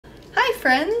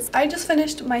friends, I just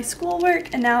finished my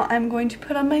schoolwork and now I'm going to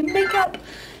put on my makeup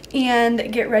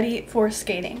and get ready for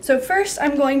skating. So first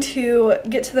I'm going to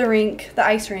get to the rink, the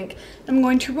ice rink. I'm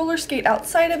going to roller skate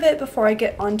outside of it before I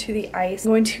get onto the ice.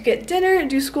 I'm going to get dinner,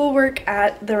 do schoolwork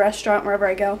at the restaurant wherever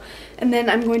I go, and then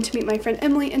I'm going to meet my friend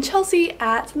Emily and Chelsea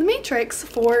at the Matrix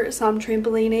for some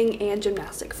trampolining and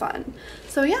gymnastic fun.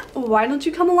 So yeah, why don't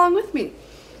you come along with me?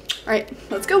 All right,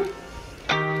 let's go.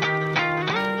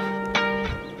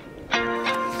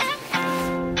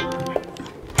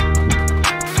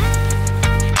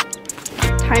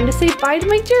 Time to say bye to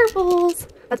my gerbils.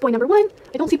 That's boy number 1.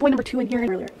 I don't see boy number 2 in here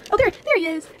earlier. Oh, there he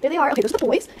is. There they are. Okay, those are the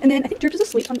boys. And then I think Gerbs is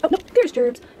asleep. Oh, no, there's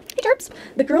Gerbs. Hey, Gerbs.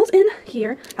 The girls in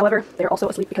here. However, they're also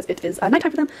asleep because it is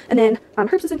nighttime for them. And then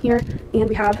Herbs is in here. And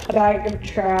we have a bag of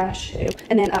trash.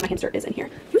 And then my hamster is in here.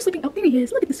 Who's sleeping? Oh, there he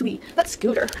is. Look at the sweet. That's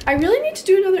Scooter. I really need to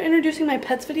do another introducing my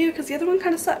pets video because the other one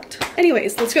kind of sucked.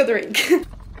 Anyways, let's go to the rink.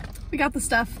 We got the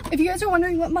stuff. If you guys are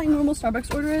wondering what my normal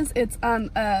Starbucks order is, it's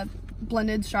a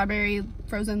blended strawberry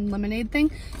frozen lemonade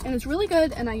thing, and it's really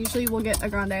good, and I usually will get a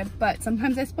grande, but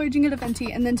sometimes I splurge and get a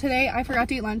venti. And then today I forgot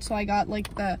to eat lunch, so I got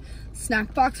like the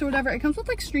snack box or whatever. It comes with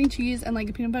like string cheese and like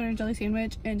a peanut butter and jelly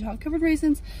sandwich and chocolate covered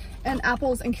raisins and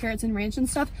apples and carrots and ranch and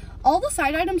stuff. All the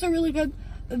side items are really good.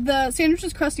 The sandwich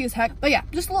is crusty as heck, but yeah,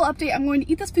 just a little update. I'm going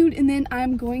to eat this food and then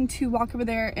I'm going to walk over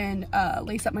there and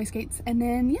lace up my skates, and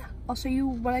then yeah, I'll show you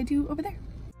what I do over there.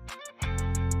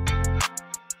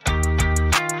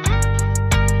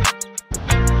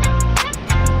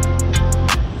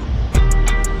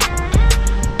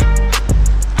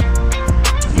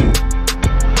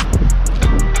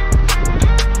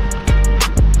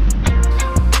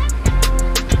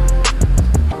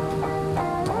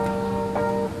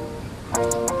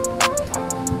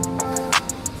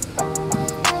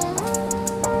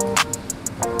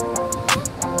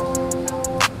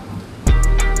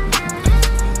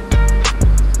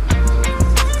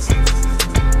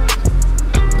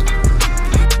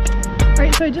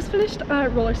 So I just finished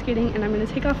roller skating, and I'm going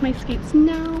to take off my skates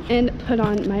now and put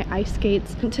on my ice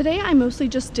skates. And today I mostly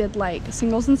just did like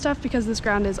singles and stuff because this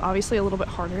ground is obviously a little bit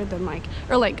harder than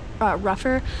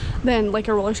rougher than like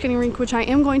a roller skating rink, which I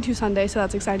am going to Sunday, so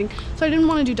that's exciting. So I didn't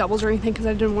want to do doubles or anything because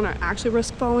I didn't want to actually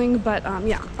risk falling, but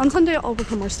yeah, on Sunday I'll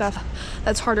work on more stuff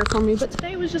that's harder for me, but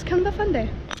today was just kind of a fun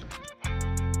day.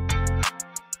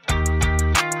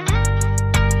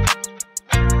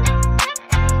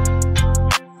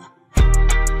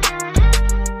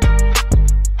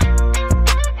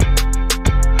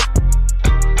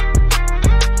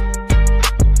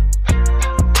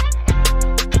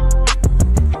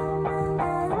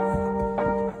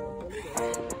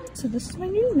 So this is my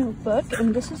new notebook,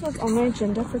 and this is what's on my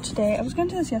agenda for today. I was going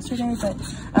to do this yesterday, but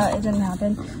it didn't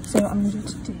happen, so I'm going to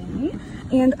do it today.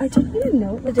 And I did want to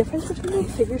note the difference between like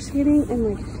figure skating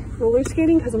and like roller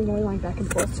skating, because I'm going like back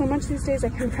and forth so much these days. I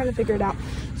can kind of figure it out.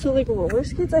 So like roller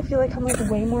skates, I feel like I'm like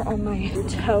way more on my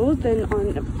toe than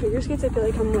on figure skates. I feel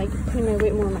like I'm like putting my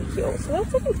weight more on my heel. So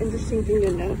that's like an interesting thing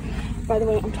to note. By the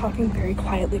way, I'm talking very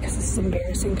quietly because this is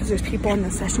embarrassing because there's people in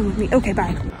this session with me. Okay,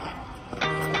 bye.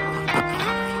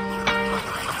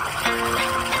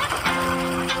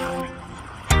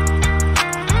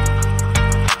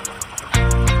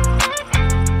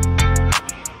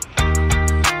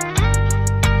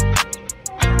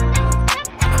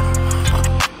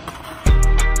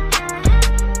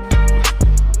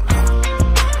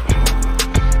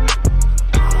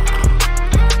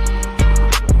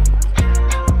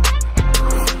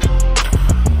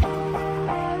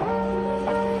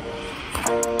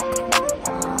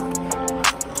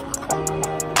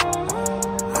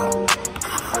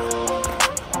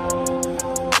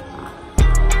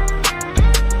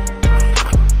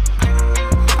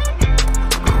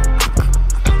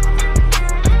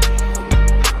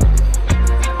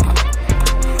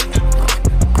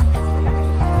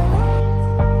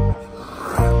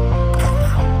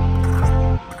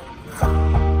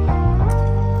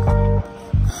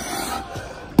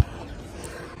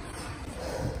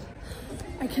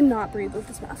 Cannot breathe with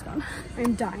this mask on.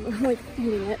 I'm dying. I'm like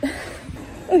eating it.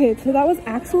 Okay, so that was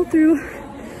axle through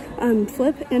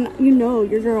flip, and you know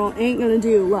your girl ain't gonna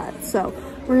do what, so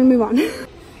we're gonna move on.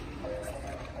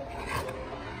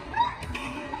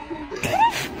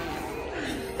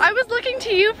 I was looking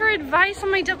to you for advice on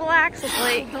my double axle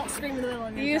plate. Don't scream in the middle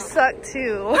of your You suck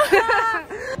too.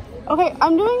 Okay,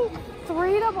 I'm doing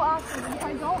 3 double axles. If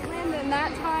I don't land in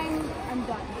that time, I'm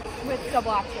done with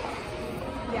double axles.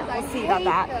 Yeah, I see about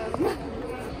that.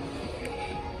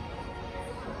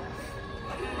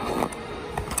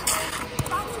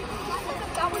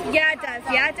 Yeah, it does.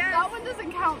 Yeah, it does. That one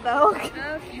doesn't count though.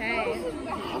 Okay.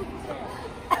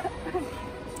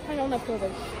 don't have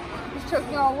COVID. Just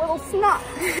choking on a little snot.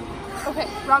 Okay,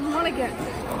 round 1 again.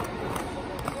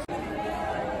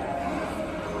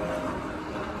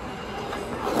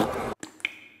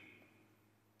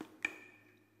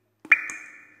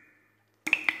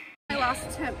 My last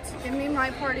attempt. Give me my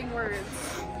parting words.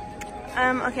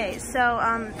 Okay, so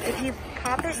if you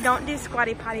pop it, don't do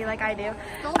squatty potty like I do.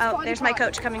 Oh, there's my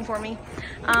coach coming for me.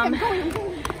 I'm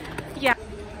going. Yeah.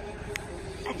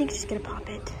 I think she's gonna pop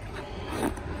it.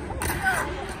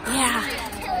 Yeah.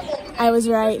 I was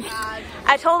right.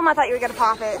 I told him I thought you were gonna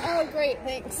pop it. Oh, great,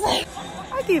 thanks.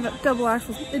 I gave up double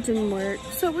axels. It didn't work.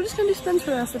 So we're just gonna do spins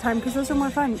for the rest of the time because those are more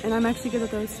fun and I'm actually good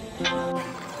at those.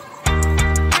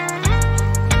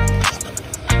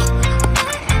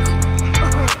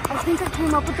 I think I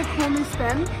came up with a cool new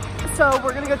spin, so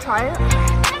we're gonna go try it.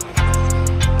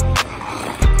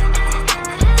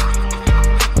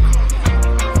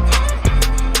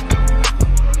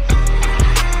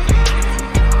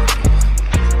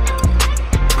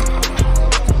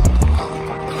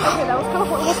 Okay, that was kind of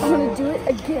horrible, so I'm gonna do it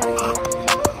again.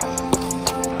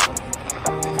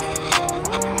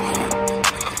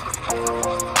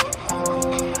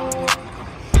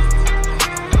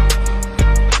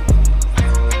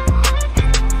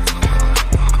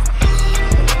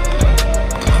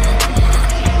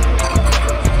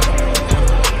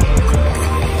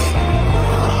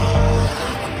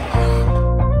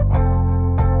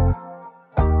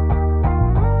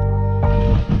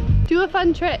 Do a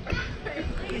fun trick.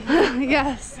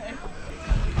 Yes.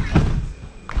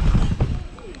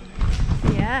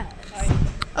 Yes.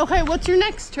 Okay, what's your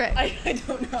next trick? I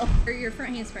don't know. Or your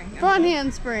front handspring. Front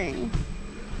handspring.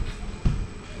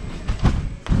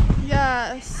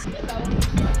 Yes.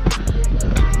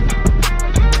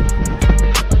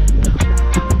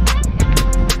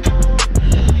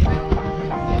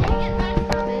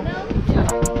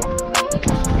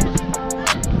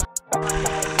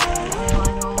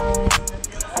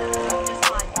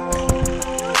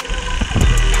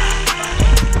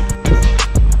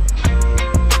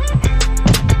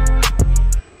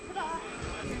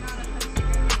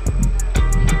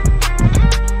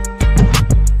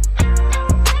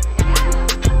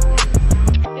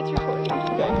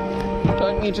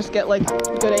 You just get like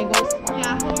good angles.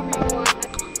 Yeah, however you want.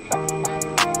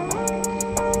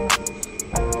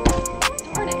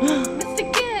 Darn it, missed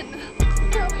again.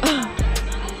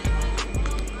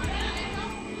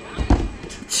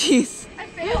 Jeez. I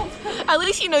failed. At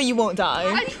least you know you won't die.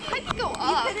 I could go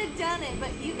up. You could have done it,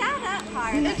 but you got up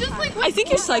hard. It just like I think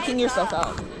you're psyching yourself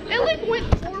out. it like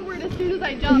went forward as soon as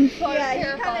I jumped. So Yeah, I was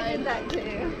you kind terrified. of did that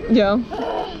too. Yeah.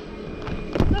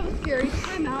 That was scary.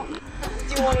 I'm out.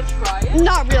 Do you want to try it?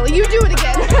 Not really. You do it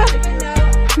again.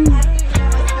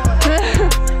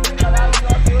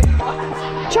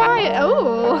 Try it.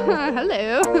 Oh,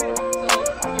 hello.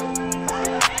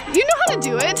 You know how to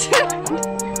do it.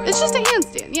 It's just a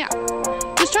handstand, yeah.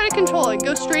 Just try to control it.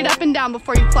 Go straight up and down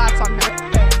before you collapse on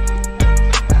her.